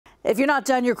If you're not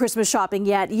done your Christmas shopping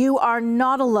yet, you are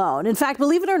not alone. In fact,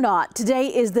 believe it or not, today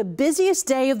is the busiest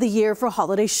day of the year for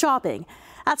holiday shopping.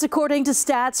 That's according to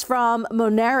stats from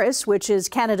Moneris, which is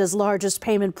Canada's largest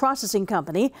payment processing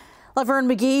company. Laverne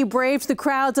McGee braved the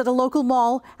crowds at a local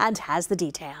mall and has the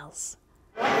details.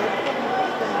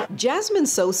 Jasmine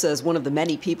Sosa is one of the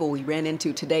many people we ran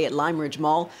into today at Lime Ridge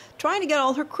Mall trying to get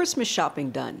all her Christmas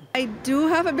shopping done. I do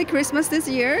have a big Christmas this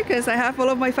year because I have all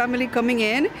of my family coming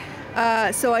in.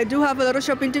 So I do have a lot of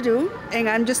shopping to do, and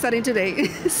I'm just starting today.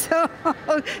 So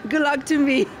good luck to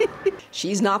me.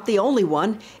 She's not the only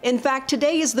one. In fact,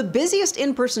 today is the busiest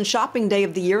in-person shopping day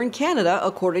of the year in Canada,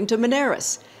 according to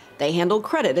Moneris. They handle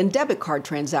credit and debit card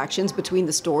transactions between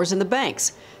the stores and the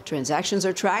banks. Transactions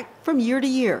are tracked from year to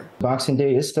year. Boxing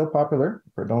Day is still popular,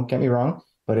 don't get me wrong,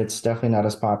 but it's definitely not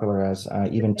as popular as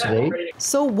even today.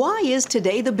 So why is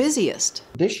today the busiest?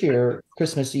 This year,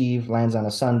 Christmas Eve lands on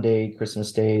a Sunday,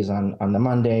 Christmas Day is on the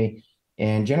Monday,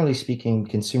 and generally speaking,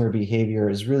 consumer behavior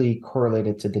is really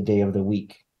correlated to the day of the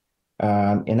week.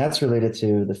 And that's related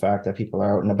to the fact that people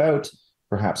are out and about,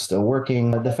 perhaps still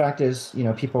working. The fact is,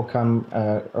 people come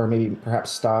or maybe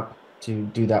perhaps stop to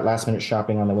do that last minute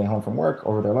shopping on the way home from work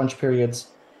over their lunch periods.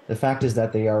 The fact is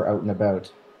that they are out and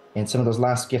about. And some of those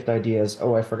last gift ideas,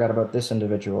 oh, I forgot about this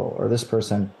individual or this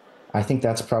person. I think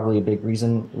that's probably a big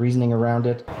reasoning around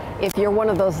it. If you're one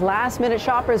of those last-minute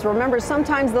shoppers, remember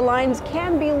sometimes the lines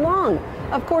can be long.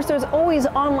 Of course, there's always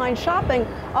online shopping,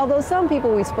 although some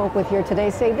people we spoke with here today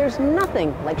say there's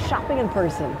nothing like shopping in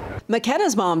person.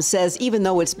 McKenna's mom says even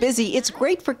though it's busy, it's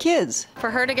great for kids. For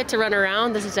her to get to run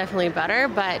around, this is definitely better,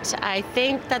 but I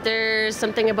think that there's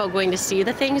something about going to see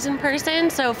the things in person.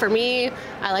 So for me,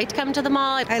 I like to come to the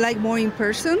mall. I like more in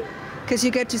person because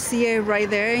you get to see it right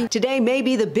there. Today may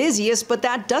be the busiest, but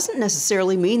that doesn't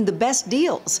necessarily mean the best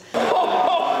deals. But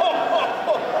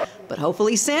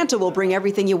hopefully Santa will bring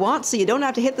everything you want so you don't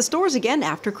have to hit the stores again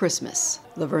after Christmas.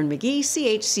 Laverne McGee,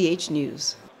 CHCH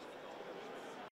News.